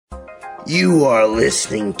You are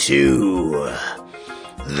listening to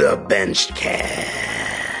the Benchcast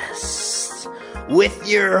with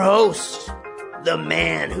your host, the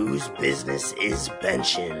man whose business is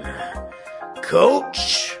benching,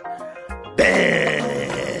 Coach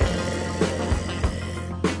Ben.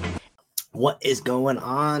 What is going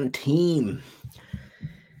on, team?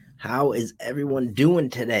 How is everyone doing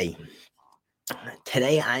today?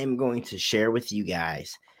 Today, I am going to share with you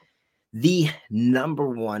guys the number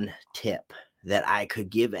one tip that I could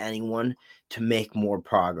give anyone to make more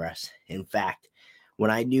progress. In fact,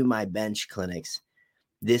 when I do my bench clinics,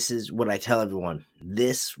 this is what I tell everyone.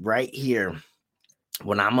 This right here,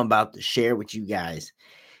 what I'm about to share with you guys,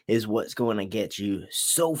 is what's going to get you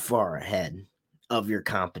so far ahead of your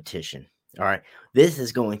competition. All right. This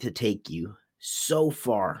is going to take you so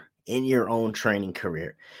far in your own training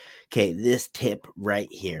career. Okay, this tip right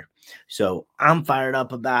here. So I'm fired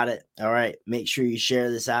up about it. All right, make sure you share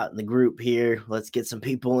this out in the group here. Let's get some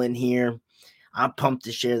people in here. I'm pumped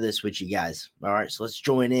to share this with you guys. All right, so let's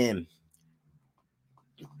join in.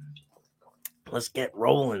 Let's get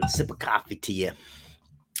rolling. Sip of coffee to you.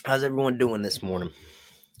 How's everyone doing this morning?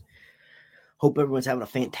 Hope everyone's having a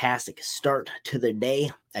fantastic start to their day.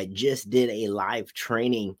 I just did a live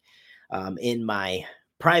training in my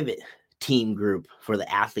private team group for the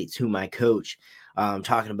athletes whom I coach,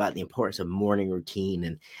 talking about the importance of morning routine.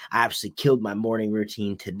 And I actually killed my morning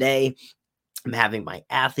routine today. I'm having my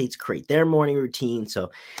athletes create their morning routine.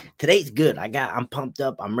 So today's good. I'm pumped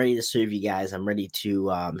up. I'm ready to serve you guys. I'm ready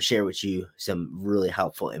to share with you some really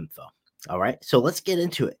helpful info. All right. So let's get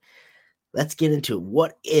into it.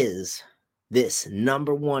 What is this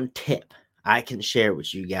number one tip I can share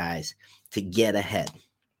with you guys to get ahead?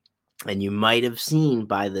 And you might have seen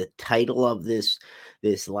by the title of this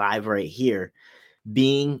live right here,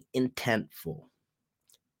 being intentful.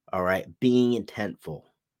 All right, being intentful. All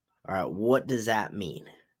right, what does that mean?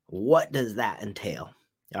 What does that entail?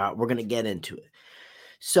 All right, we're going to get into it.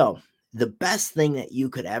 So the best thing that you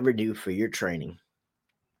could ever do for your training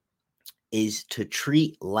is to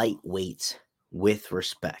treat light weights with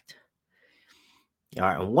respect. All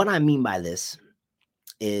right, and what I mean by this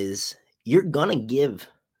is you're going to give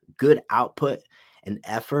good output and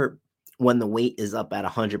effort when the weight is up at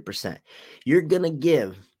 100%. You're going to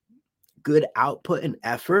give good output and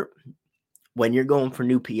effort when you're going for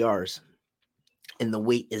new PRs and the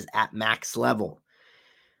weight is at max level.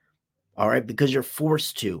 All right, because you're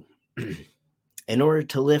forced to. In order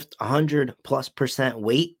to lift 100+%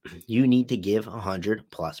 weight, you need to give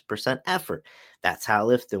 100+% effort. That's how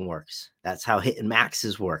lifting works. That's how hitting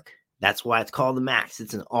maxes work. That's why it's called the max.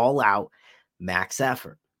 It's an all-out max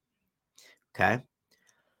effort. Okay.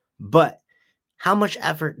 But how much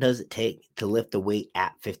effort does it take to lift a weight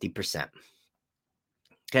at 50%?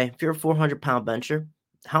 Okay. If you're a 400-pound bencher,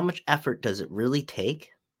 how much effort does it really take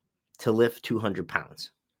to lift 200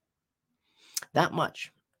 pounds? Not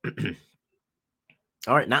much.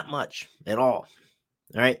 All right. Not much at all.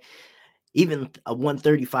 All right. Even a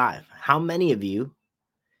 135. How many of you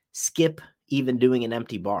skip even doing an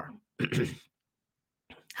empty bar?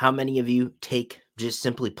 How many of you take just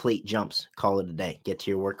simply plate jumps, call it a day, get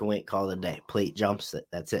to your working weight, call it a day, plate jumps,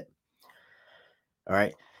 that's it. All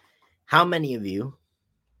right. How many of you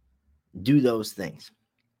do those things?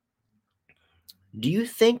 Do you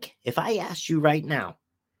think, if I asked you right now,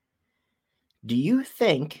 do you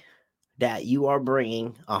think that you are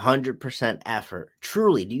bringing 100% effort?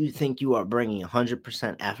 Truly, do you think you are bringing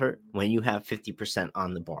 100% effort when you have 50%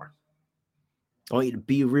 on the bar? I want you to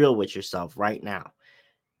be real with yourself right now.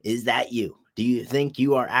 Is that you? Do you think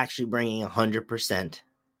you are actually bringing 100%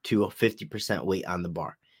 to a 50% weight on the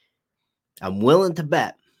bar? I'm willing to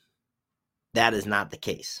bet that is not the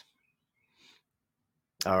case.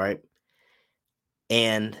 All right.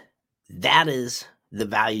 And that is the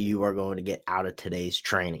value you are going to get out of today's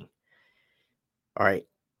training. All right.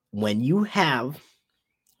 When you have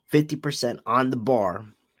 50% on the bar,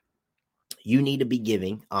 you need to be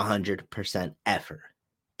giving 100% effort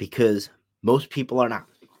because most people are not.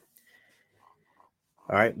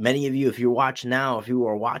 All right. Many of you, if you're watching now, if you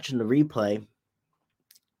are watching the replay,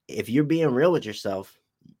 if you're being real with yourself,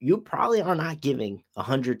 you probably are not giving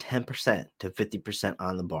 110% to 50%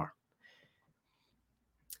 on the bar.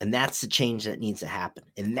 And that's the change that needs to happen.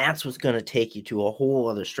 And that's what's going to take you to a whole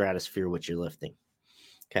other stratosphere with your lifting.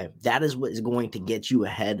 Okay. That is what is going to get you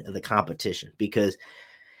ahead of the competition. Because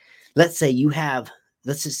let's just say you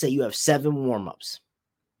have 7 warm-ups.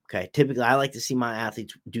 Okay. Typically, I like to see my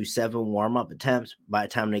athletes do 7 warm-up attempts by the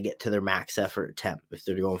time they get to their max effort attempt, if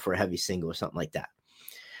they're going for a heavy single or something like that.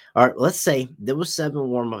 All right, let's say there was 7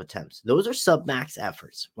 warm-up attempts. Those are sub-max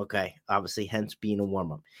efforts, okay? Obviously, hence being a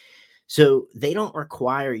warm-up. So they don't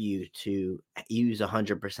require you to use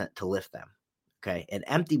 100% to lift them. Okay. An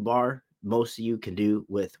empty bar, most of you can do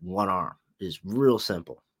with one arm. It's real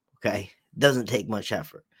simple. Okay. Doesn't take much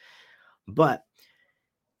effort, but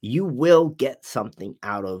you will get something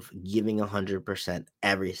out of giving 100%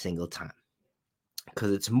 every single time,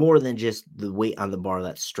 because it's more than just the weight on the bar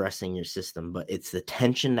that's stressing your system, but it's the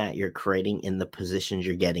tension that you're creating in the positions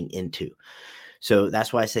you're getting into. So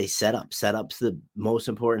that's why I say setup. Setup's the most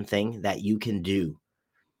important thing that you can do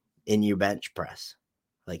in your bench press.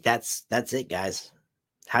 Like that's it, guys.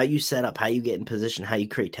 How you set up, how you get in position, how you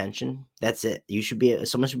create tension. That's it.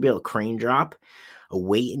 Someone should be able to crane drop a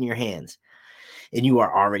weight in your hands, and you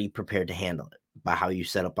are already prepared to handle it by how you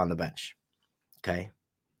set up on the bench. Okay.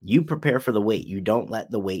 You prepare for the weight. You don't let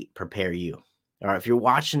the weight prepare you. All right. If you're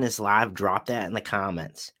watching this live, drop that in the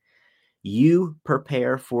comments. You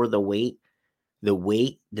prepare for the weight. The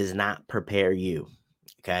weight does not prepare you.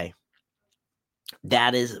 Okay.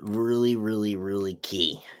 That is really, really, really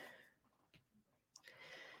key.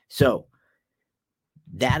 So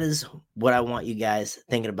that is what I want you guys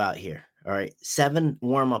thinking about here. All right. 7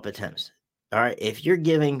 warm-up attempts. All right. If you're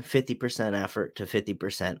giving 50% effort to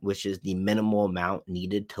 50%, which is the minimal amount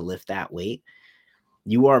needed to lift that weight,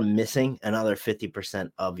 you are missing another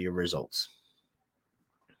 50% of your results.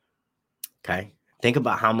 Okay. Think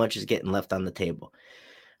about how much is getting left on the table.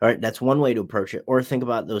 All right. That's one way to approach it. Or think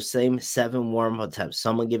about those same 7 warm-up attempts,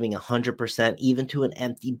 someone giving 100% even to an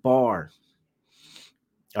empty bar.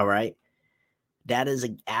 All right. That is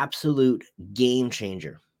an absolute game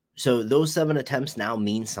changer. So those 7 attempts now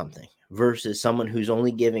mean something versus someone who's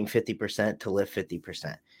only giving 50% to lift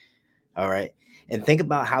 50%. All right. And think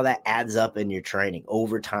about how that adds up in your training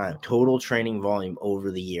over time, total training volume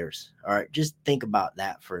over the years. All right. Just think about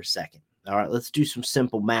that for a second. All right. Let's do some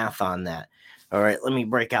simple math on that. All right. Let me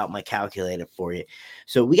break out my calculator for you.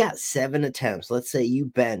 So we got 7 attempts. Let's say you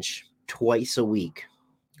bench twice a week.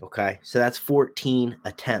 Okay. So that's 14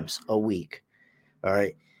 attempts a week. All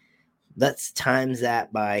right. Let's times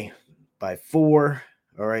that by 4.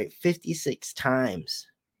 All right. 56 times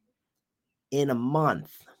in a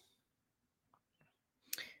month.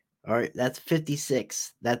 All right, that's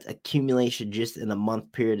 56. That's accumulation just in a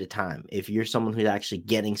month period of time. If you're someone who's actually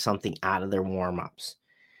getting something out of their warm-ups.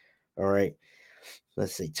 All right.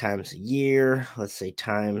 Let's say times a year. Let's say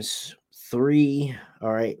times 3.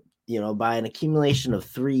 All right. By an accumulation of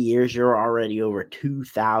 3 years, you're already over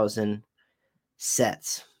 2,000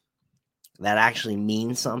 sets. That actually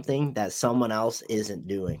means something that someone else isn't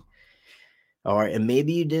doing. All right. And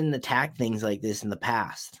maybe you didn't attack things like this in the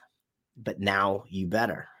past, but now you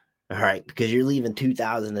better. All right. Because you're leaving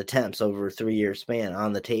 2,000 attempts over a 3-year span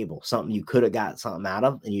on the table, something you could have got something out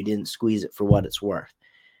of and you didn't squeeze it for what it's worth.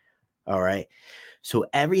 All right. So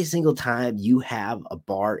every single time you have a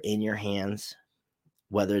bar in your hands,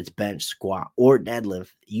 whether it's bench, squat, or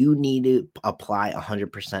deadlift, you need to apply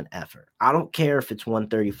 100% effort. I don't care if it's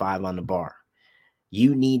 135 on the bar.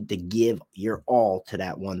 You need to give your all to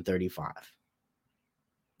that 135.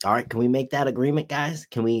 All right, can we make that agreement, guys?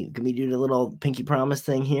 Can we do the little pinky promise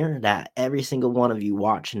thing here that every single one of you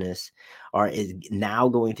watching this is now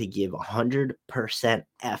going to give 100%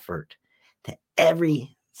 effort to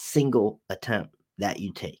every single attempt that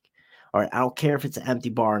you take? All right, I don't care if it's an empty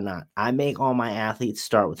bar or not. I make all my athletes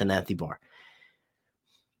start with an empty bar.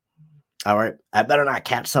 All right, I better not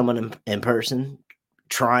catch someone in person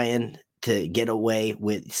trying to get away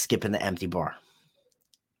with skipping the empty bar.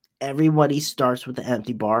 Everybody starts with the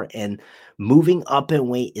empty bar, and moving up in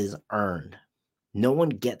weight is earned. No one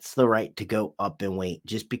gets the right to go up in weight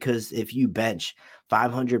just because if you bench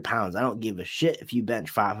 500 pounds, I don't give a shit if you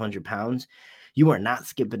bench 500 pounds, you are not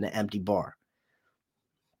skipping the empty bar.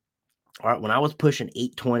 All right, when I was pushing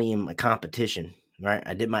 820 in my competition, right,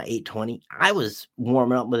 I did my 820. I was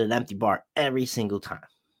warming up with an empty bar every single time.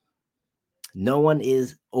 No one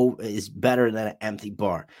is better than an empty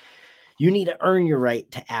bar. You need to earn your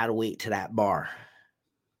right to add weight to that bar.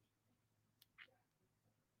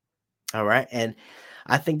 All right. And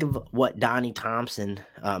I think of what Donnie Thompson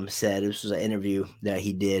said. This was an interview that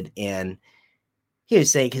he did. And he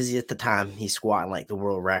was saying, because at the time he's squatting like the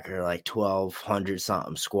world record, like 1,200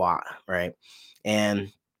 something squat. Right.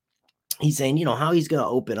 And he's saying, how he's going to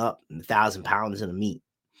open up 1,000 pounds in a meet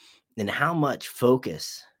and how much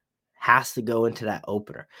focus has to go into that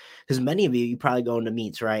opener. Because many of you probably go into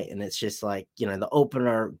meets, right? And it's just like, the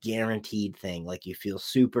opener guaranteed thing. Like you feel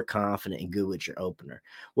super confident and good with your opener.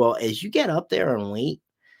 Well, as you get up there on weight,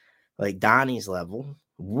 like Donnie's level,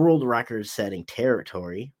 world record setting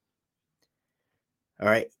territory, all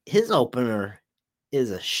right, his opener is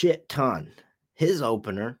a shit ton. His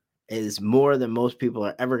opener is more than most people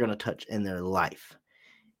are ever going to touch in their life.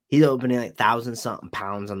 He's opening like 1,000-something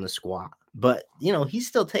pounds on the squat. But, he's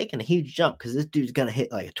still taking a huge jump because this dude's going to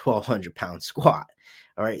hit like a 1,200-pound squat.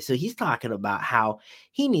 All right. So he's talking about how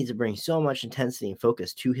he needs to bring so much intensity and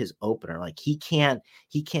focus to his opener. Like he can't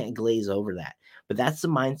glaze over that. But that's the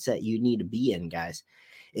mindset you need to be in, guys,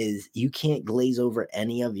 is you can't glaze over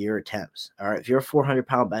any of your attempts. All right. If you're a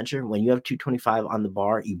 400-pound bencher, when you have 225 on the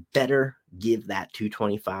bar, you better give that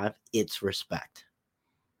 225 its respect.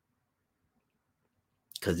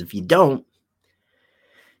 Because if you don't,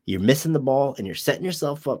 you're missing the ball and you're setting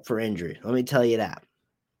yourself up for injury. Let me tell you that.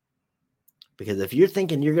 Because if you're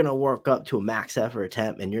thinking you're going to work up to a max effort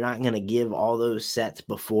attempt and you're not going to give all those sets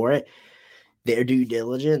before it their due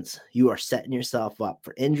diligence, you are setting yourself up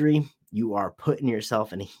for injury. You are putting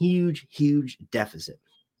yourself in a huge, huge deficit.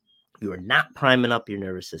 You are not priming up your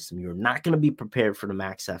nervous system. You're not going to be prepared for the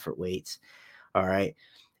max effort weights. All right.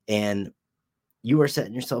 And you are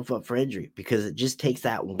setting yourself up for injury because it just takes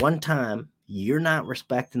that one time you're not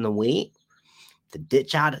respecting the weight to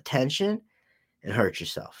ditch out of tension and hurt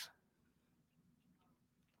yourself.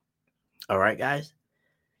 All right, guys.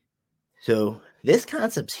 So this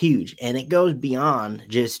concept's huge and it goes beyond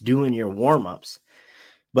just doing your warm-ups.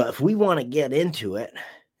 But if we want to get into it,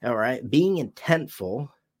 all right, being intentful,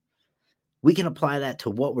 we can apply that to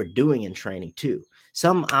what we're doing in training too.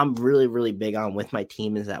 Some I'm really, really big on with my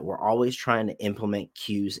team is that we're always trying to implement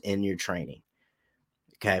cues in your training.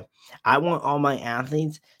 Okay. I want all my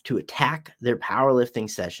athletes to attack their powerlifting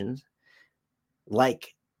sessions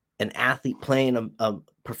like an athlete playing a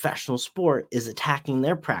professional sport is attacking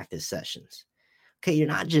their practice sessions. Okay. You're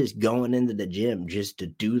not just going into the gym just to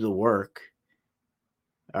do the work.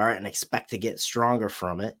 All right. And expect to get stronger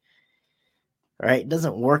from it. All right. It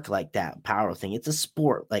doesn't work like that. Powerlifting. It's a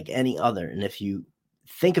sport like any other. And if you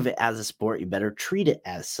think of it as a sport, you better treat it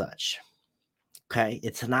as such. Okay.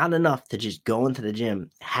 It's not enough to just go into the gym,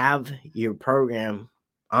 have your program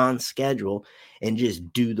on schedule, and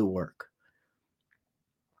just do the work.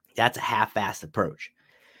 That's a half-assed approach.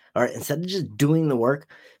 All right. Instead of just doing the work,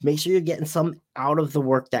 make sure you're getting some out of the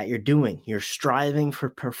work that you're doing. You're striving for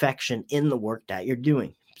perfection in the work that you're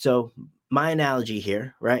doing. So my analogy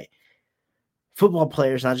here, right? Football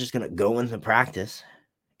players not just going to go into practice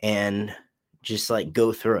and just like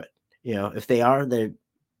go through it. If they are, they're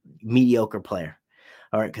mediocre player.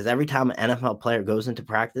 All right. Because every time an NFL player goes into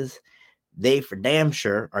practice, they for damn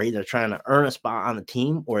sure are either trying to earn a spot on the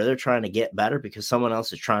team or they're trying to get better because someone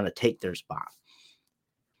else is trying to take their spot.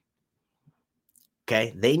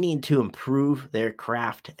 Okay. They need to improve their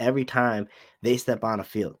craft every time they step on a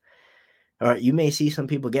field. All right. You may see some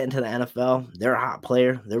people get into the NFL. They're a hot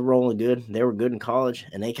player. They're rolling good. They were good in college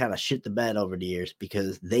and they kind of shit the bed over the years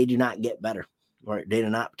because they do not get better or they do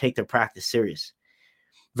not take their practice serious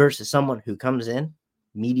versus someone who comes in,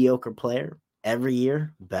 mediocre player, every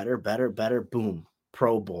year, better, boom,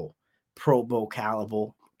 Pro Bowl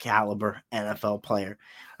caliber NFL player.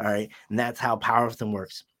 All right. And that's how powerlifting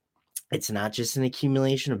works. It's not just an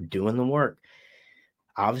accumulation of doing the work.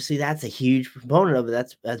 Obviously, that's a huge component of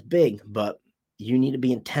it. That's big, but you need to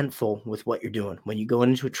be intentful with what you're doing. When you go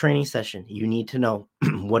into a training session, you need to know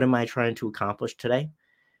what am I trying to accomplish today?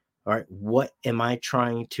 All right. What am I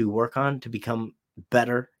trying to work on to become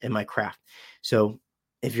better in my craft? So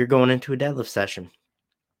if you're going into a deadlift session,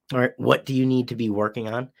 all right, what do you need to be working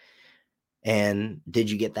on? And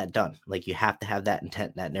did you get that done? Like you have to have that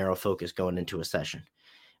intent, that narrow focus going into a session.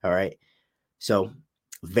 All right. So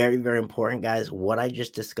very, very important, guys. What I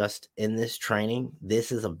just discussed in this training,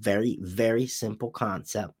 this is a very, very simple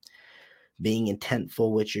concept, being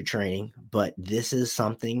intentful with your training. But this is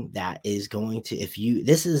something that is going to,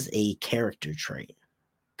 this is a character trait.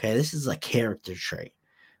 Okay. This is a character trait,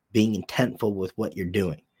 being intentful with what you're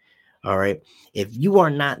doing. All right. If you are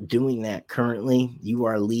not doing that currently, you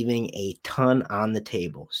are leaving a ton on the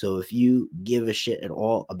table. So if you give a shit at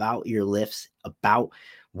all about your lifts, about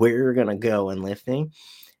where you're going to go in lifting,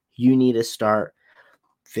 you need to start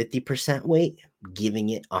 50% weight, giving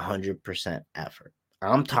it 100% effort.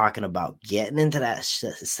 I'm talking about getting into that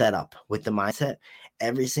setup with the mindset.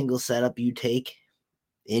 Every single setup you take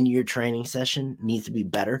in your training session needs to be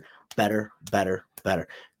better.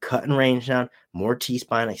 Cutting range down, more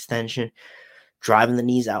T-spine extension, driving the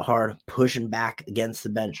knees out hard, pushing back against the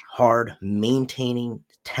bench hard, maintaining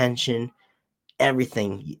tension,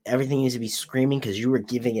 everything needs to be screaming because you are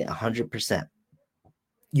giving it 100%.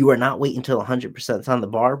 You are not waiting until 100% is on the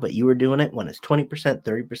bar, but you are doing it when it's 20%,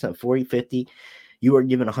 30%, 40, 50. You are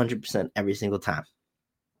giving 100% every single time.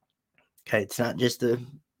 Okay, it's not just a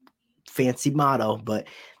fancy motto, but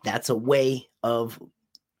that's a way of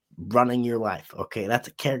running your life. Okay, that's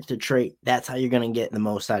a character trait. That's how you're going to get the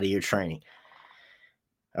most out of your training.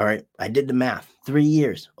 All right, I did the math. 3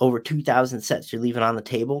 years, over 2,000 sets you're leaving on the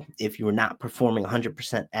table if you're not performing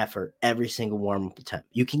 100% effort every single warm-up attempt.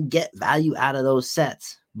 You can get value out of those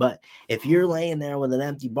sets, but if you're laying there with an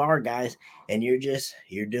empty bar, guys, and you're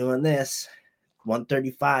doing this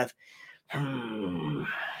 135,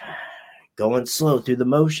 going slow through the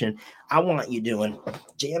motion, I want you doing,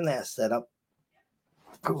 jam that setup,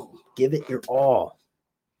 give it your all,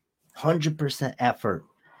 100% effort.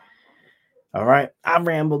 All right, I've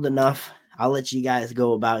rambled enough. I'll let you guys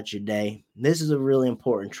go about your day. This is a really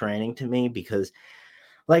important training to me because,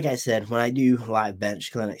 like I said, when I do live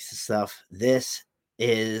bench clinics and stuff, this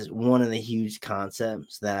is one of the huge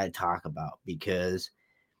concepts that I talk about because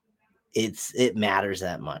it matters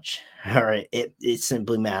that much. All right, it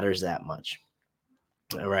simply matters that much.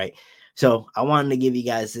 All right, so I wanted to give you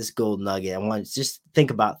guys this gold nugget. I want to just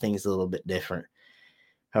think about things a little bit different.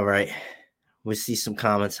 All right. We see some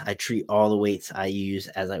comments. I treat all the weights I use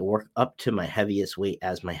as I work up to my heaviest weight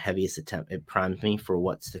as my heaviest attempt. It primes me for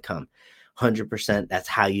what's to come. 100%. That's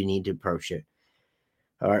how you need to approach it.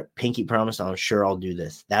 All right. Pinky promise. I'm sure I'll do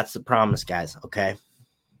this. That's the promise, guys. Okay.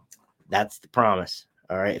 That's the promise.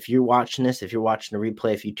 All right. If you're watching this, if you're watching the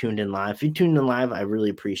replay, if you tuned in live, I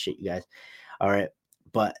really appreciate you guys. All right.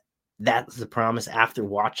 But that's the promise after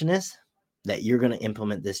watching this that you're going to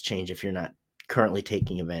implement this change if you're not currently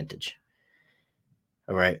taking advantage.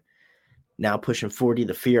 All right. Now pushing 40,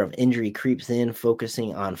 the fear of injury creeps in.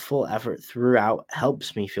 Focusing on full effort throughout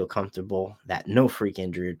helps me feel comfortable that no freak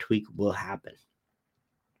injury or tweak will happen.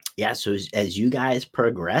 Yeah, so as you guys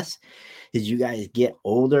progress, as you guys get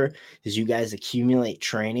older, as you guys accumulate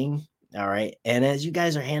training, all right, and as you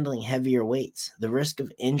guys are handling heavier weights, the risk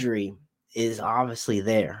of injury is obviously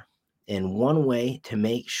there. And one way to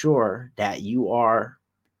make sure that you are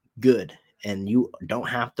good and you don't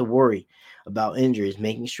have to worry about injuries,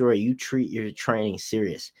 making sure you treat your training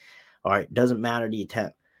serious. All right, doesn't matter the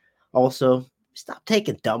attempt. Also, stop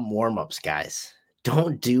taking dumb warm-ups, guys.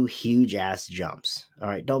 Don't do huge ass jumps. All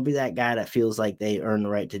right, don't be that guy that feels like they earn the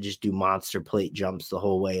right to just do monster plate jumps the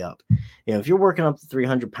whole way up. You know, if you're working up to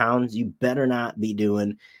 300 pounds, you better not be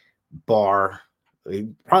doing bar. You're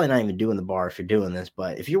probably not even doing the bar if you're doing this,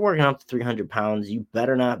 but if you're working up to 300 pounds, you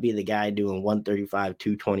better not be the guy doing 135,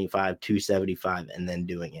 225, 275, and then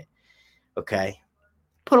doing it. Okay.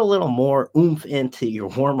 Put a little more oomph into your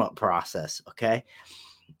warm-up process. Okay.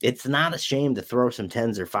 It's not a shame to throw some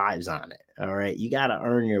 10s or 5s on it. All right. You got to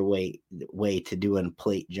earn your way to doing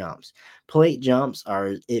plate jumps. Plate jumps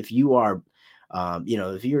are if you are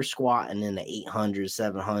if you're squatting in the 800s,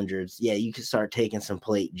 700s, yeah, you can start taking some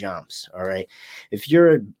plate jumps. All right. If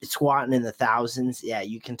you're squatting in the thousands, yeah,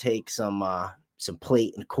 you can take some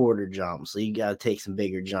plate and quarter jumps. So you got to take some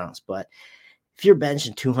bigger jumps. But if you're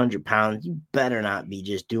benching 200 pounds, you better not be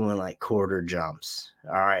just doing like quarter jumps.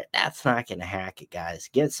 All right. That's not going to hack it, guys.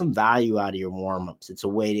 Get some value out of your warm-ups. It's a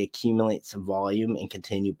way to accumulate some volume and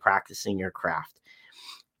continue practicing your craft.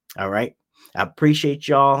 All right. I appreciate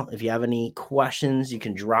y'all. If you have any questions, you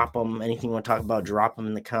can drop them. Anything you want to talk about, drop them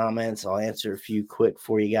in the comments. I'll answer a few quick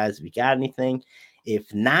for you guys if you got anything.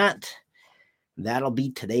 If not, that'll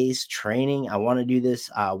be today's training. I want to do this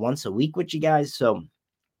once a week with you guys. So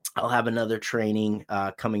I'll have another training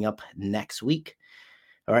coming up next week.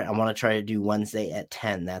 All right. I want to try to do Wednesday at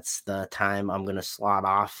 10. That's the time I'm going to slot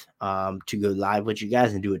off to go live with you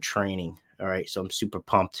guys and do a training. All right. So I'm super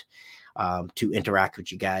pumped to interact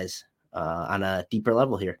with you guys on a deeper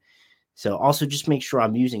level here. So also just make sure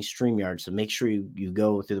I'm using StreamYard. So make sure you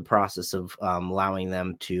go through the process of allowing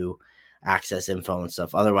them to access info and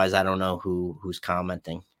stuff. Otherwise, I don't know who's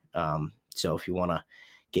commenting. So if you want to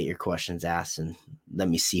get your questions asked and let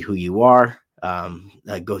me see who you are,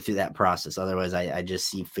 go through that process. Otherwise, I just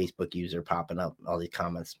see Facebook user popping up all these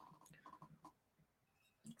comments.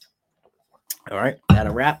 All right,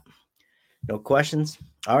 that'll wrap. No questions.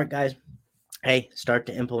 All right, guys. Hey, start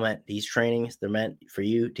to implement these trainings. They're meant for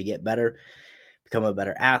you to get better, become a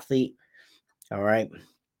better athlete. All right.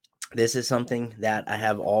 This is something that I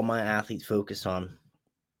have all my athletes focus on.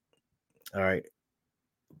 All right.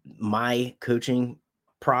 My coaching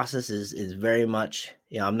process is very much,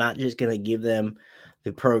 I'm not just going to give them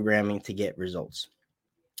the programming to get results.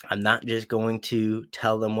 I'm not just going to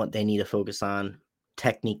tell them what they need to focus on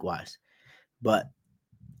technique wise, but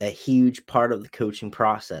a huge part of the coaching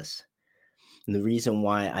process. And the reason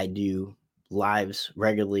why I do lives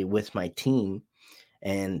regularly with my team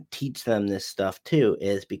and teach them this stuff too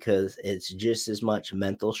is because it's just as much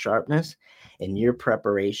mental sharpness and your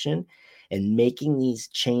preparation and making these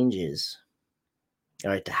changes.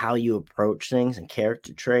 all right, to how you approach things and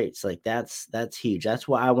character traits. Like that's huge. That's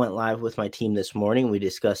why I went live with my team this morning. We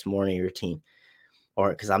discussed morning routine.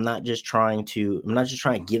 Or because I'm not just trying to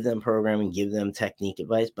give them programming, give them technique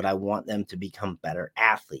advice, but I want them to become better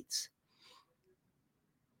athletes.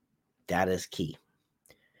 That is key.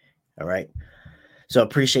 All right. So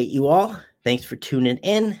appreciate you all. Thanks for tuning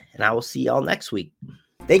in, and I will see y'all next week.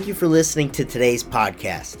 Thank you for listening to today's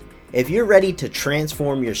podcast. If you're ready to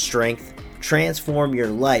transform your strength, transform your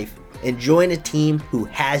life, and join a team who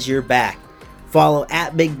has your back, follow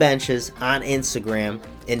 @BigBenches on Instagram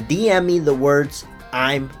and DM me the words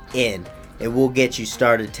 "I'm in," and we'll get you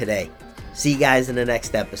started today. See you guys in the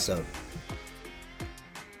next episode.